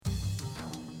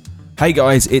Hey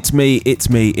guys, it's me,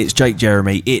 it's Jake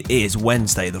Jeremy. It is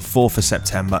Wednesday, the 4th of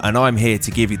September, and I'm here to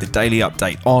give you the daily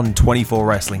update on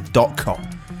 24wrestling.com.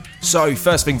 So,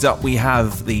 first things up, we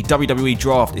have the WWE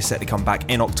Draft is set to come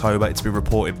back in October. It's been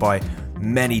reported by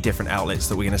many different outlets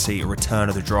that we're going to see a return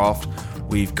of the draft.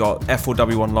 We've got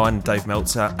F4W Online, Dave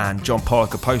Meltzer, and John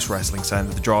Pollock of Post Wrestling saying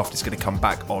that the draft is going to come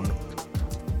back on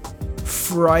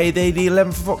Friday the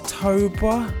 11th of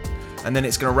October. And then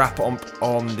it's going to wrap on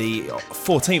the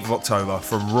 14th of October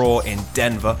from Raw in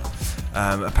Denver.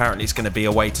 Apparently it's going to be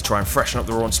a way to try and freshen up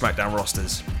the Raw and SmackDown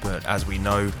rosters. But as we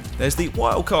know, there's the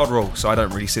wildcard rule, so I don't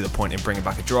really see the point in bringing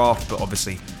back a draft. But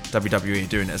obviously, WWE are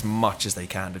doing as much as they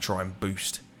can to try and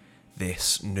boost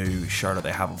this new show that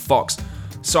they have on Fox.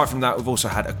 Aside from that, we've also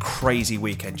had a crazy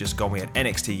weekend just gone. We had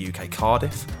NXT UK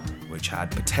Cardiff, which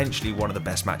had potentially one of the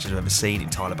best matches I've ever seen in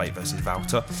Tyler Bate versus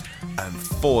Walter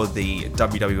for the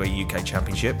WWE UK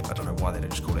Championship. I don't know why they don't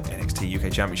just call it NXT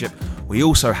UK Championship. We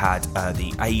also had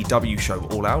the AEW show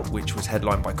All Out, which was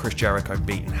headlined by Chris Jericho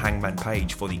beating Hangman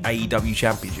Page for the AEW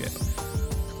Championship.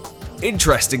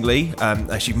 Interestingly,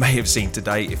 as you may have seen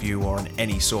today, if you are on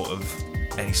any sort of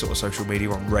social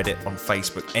media, on Reddit, on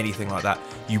Facebook, anything like that,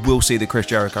 you will see that Chris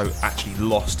Jericho actually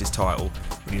lost his title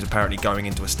when he was apparently going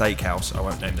into a steakhouse. I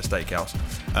won't name the steakhouse.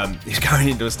 He's going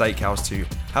into a steakhouse to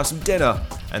have some dinner,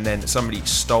 and then somebody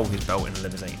stole his belt in a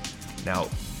limousine. Now,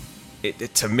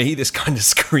 to me, this kind of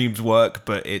screams work,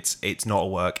 but it's not a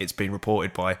work. It's been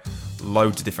reported by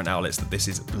loads of different outlets that this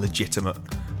is legitimate.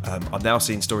 I've now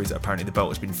seen stories that apparently the belt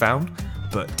has been found,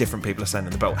 but different people are saying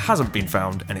that the belt hasn't been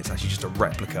found and it's actually just a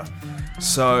replica.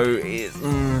 So,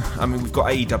 we've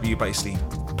got AEW basically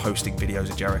posting videos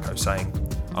of Jericho saying,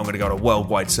 I'm going to go on a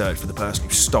worldwide search for the person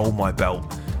who stole my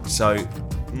belt. So,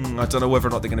 I don't know whether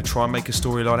or not they're going to try and make a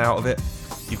storyline out of it.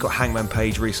 You've got Hangman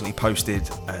Page recently posted,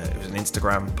 it was an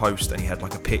Instagram post, and he had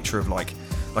like a picture of like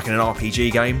in an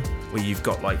RPG game where you've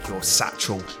got like your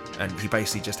satchel, and he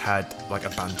basically just had like a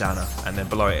bandana, and then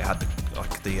below it had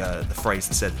the phrase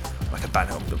that said like a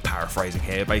bandana. I'm paraphrasing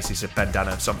here. Basically said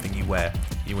bandana, something you wear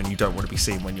when you don't want to be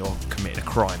seen when you're committing a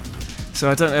crime.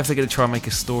 So I don't know if they're going to try and make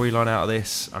a storyline out of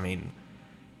this. I mean,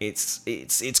 it's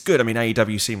good. I mean,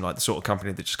 AEW seem like the sort of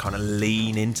company that just kind of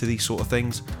lean into these sort of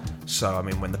things. So, I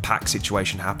mean, when the Pac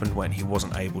situation happened, when he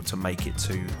wasn't able to make it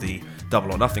to the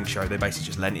Double or Nothing show, they basically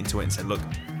just lent into it and said, look,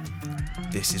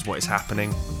 this is what is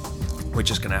happening. We're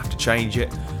just going to have to change it.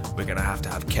 We're going to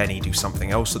have Kenny do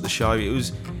something else at the show. It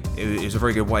was a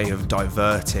very good way of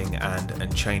diverting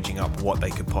and changing up what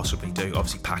they could possibly do.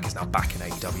 Obviously, Pac is now back in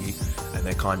AEW, and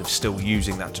they're kind of still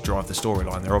using that to drive the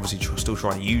storyline. They're obviously still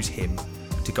trying to use him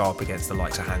to go up against the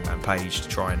likes of Hangman Page to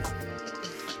try and,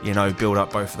 build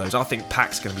up both of those. I think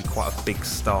Pac's going to be quite a big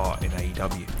star in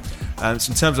AEW.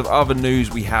 So in terms of other news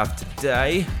we have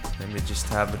today, let me just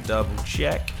have a double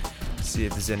check, see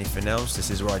if there's anything else.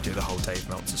 This is where I do the whole Dave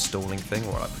Meltzer stalling thing,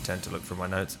 where I pretend to look through my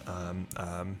notes.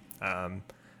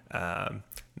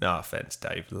 No offense,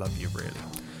 Dave, love you really.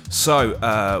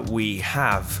 So we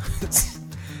have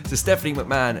so Stephanie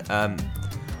McMahon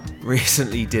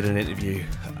recently did an interview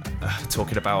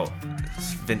talking about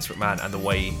Vince McMahon and the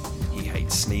way he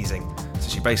hates sneezing. So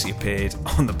she basically appeared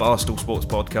on the Barstool Sports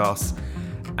podcast,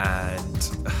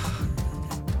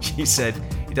 and she said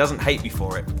he doesn't hate me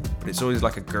for it, but it's always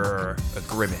like a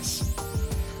grimace.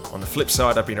 On the flip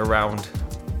side, I've been around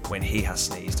when he has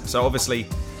sneezed. So obviously,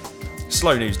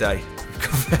 slow news day.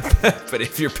 But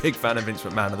if you're a big fan of Vince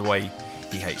McMahon and the way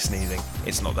he hates sneezing,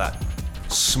 it's not that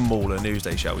smaller news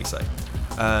day, shall we say.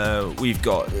 We've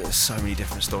got so many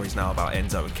different stories now about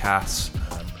Enzo and Cass.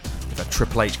 We've had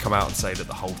Triple H come out and say that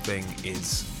the whole thing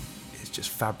is just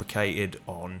fabricated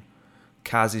on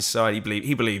Kaz's side.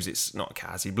 He believes it's not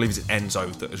Kaz. He believes it's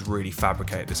Enzo that has really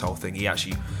fabricated this whole thing. He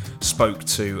actually spoke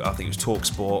to, I think it was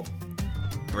TalkSport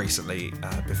recently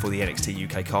before the NXT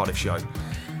UK Cardiff show,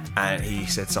 and he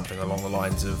said something along the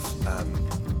lines of,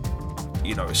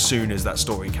 as soon as that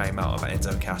story came out about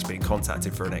Enzo and Cass being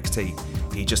contacted for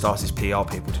NXT, he just asked his PR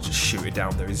people to just shoot it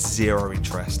down. There is zero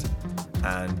interest.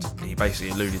 And he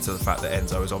basically alluded to the fact that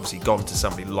Enzo has obviously gone to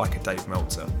somebody like a Dave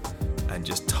Meltzer and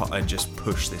just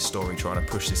push this story, trying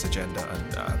to push this agenda.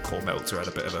 And poor Meltzer had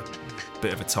a bit of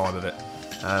a time of it.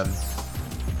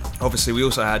 Obviously, we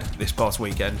also had this past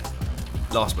weekend,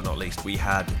 last but not least, we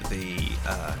had the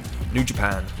New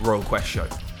Japan Royal Quest show.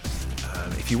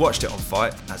 If you watched it on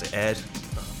Fight as it aired,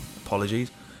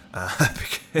 apologies,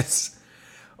 because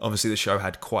obviously the show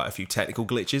had quite a few technical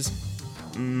glitches.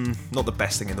 Not the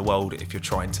best thing in the world if you're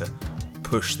trying to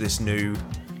push this new,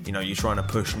 you're trying to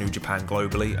push New Japan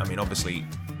globally. I mean, obviously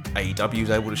AEW is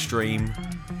able to stream,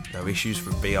 no issues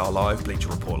from BR Live, Bleacher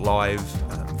Report Live,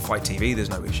 Fight TV, there's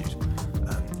no issues.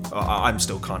 I'm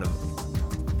still kind of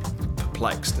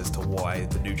perplexed as to why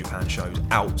the New Japan shows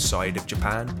outside of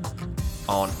Japan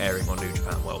aren't airing on New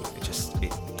Japan World.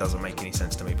 It doesn't make any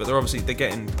sense to me. But they're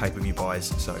getting pay-per-view buys,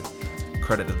 so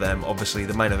credit to them. Obviously,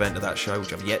 the main event of that show,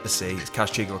 which I've yet to see, is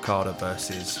Kazuchika Okada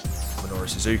versus Minoru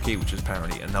Suzuki, which is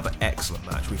apparently another excellent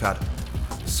match. We've had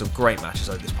some great matches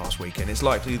over this past weekend. It's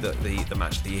likely that the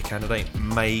match of the year candidate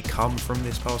may come from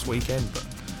this past weekend, but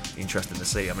interesting to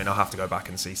see. I mean, I'll have to go back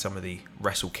and see some of the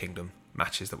Wrestle Kingdom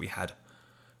matches that we had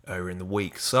earlier in the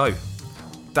week. So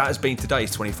that has been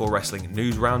today's 24 Wrestling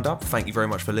News Roundup. Thank you very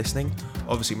much for listening.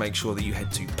 Obviously, make sure that you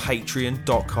head to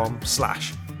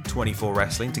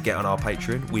patreon.com/24wrestling to get on our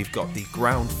Patreon. We've got the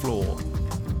ground floor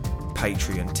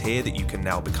Patreon tier that you can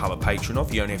now become a patron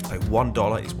of. You only have to pay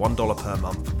 $1. It's $1 per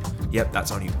month. Yep,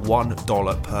 that's only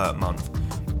 $1 per month.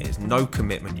 It is no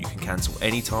commitment. You can cancel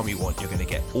anytime you want. You're going to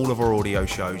get all of our audio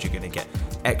shows. You're going to get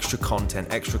extra content,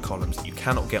 extra columns that you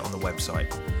cannot get on the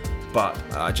website. But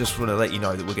I just want to let you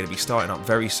know that we're going to be starting up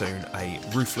very soon a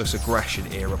Ruthless Aggression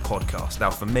era podcast. Now,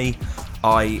 for me,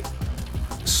 I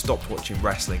stopped watching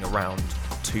wrestling around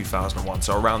 2001.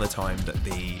 So around the time that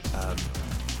the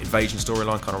Invasion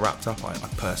storyline kind of wrapped up, I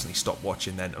personally stopped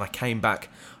watching then. And I came back,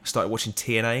 I started watching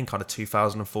TNA in kind of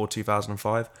 2004,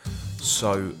 2005.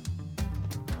 So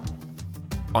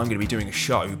I'm going to be doing a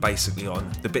show basically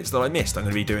on the bits that I missed. I'm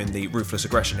going to be doing the Ruthless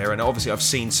Aggression era. And obviously I've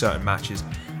seen certain matches.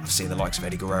 I've seen the likes of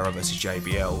Eddie Guerrero versus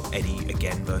JBL, Eddie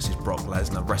again versus Brock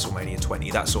Lesnar, WrestleMania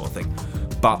 20, that sort of thing.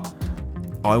 But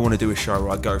I want to do a show where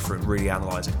I go through and really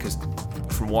analyse it, because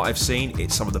from what I've seen,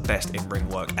 it's some of the best in-ring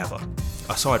work ever.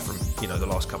 Aside from, the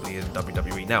last couple of years in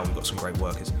WWE, now we've got some great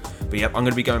workers. But yeah, I'm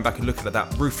going to be going back and looking at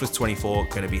that. Ruthless 24,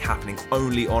 going to be happening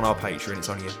only on our Patreon. It's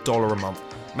only $1 a month.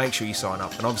 Make sure you sign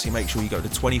up, and obviously make sure you go to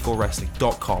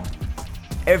 24wrestling.com.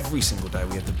 Every single day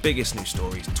we have the biggest news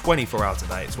stories, 24 hours a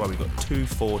day. It's why we've got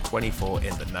 2424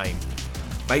 in the name.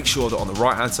 Make sure that on the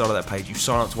right hand side of that page you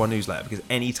sign up to our newsletter, because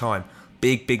anytime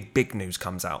big news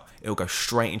comes out, it'll go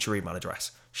straight into your email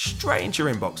address, straight into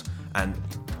your inbox. And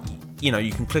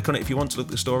you can click on it if you want to look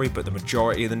at the story, but the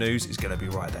majority of the news is going to be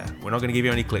right there. We're not going to give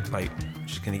you any clickbait, we're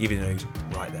just going to give you the news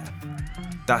right there.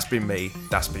 That's been me.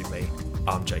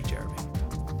 I'm Jake Jeremy.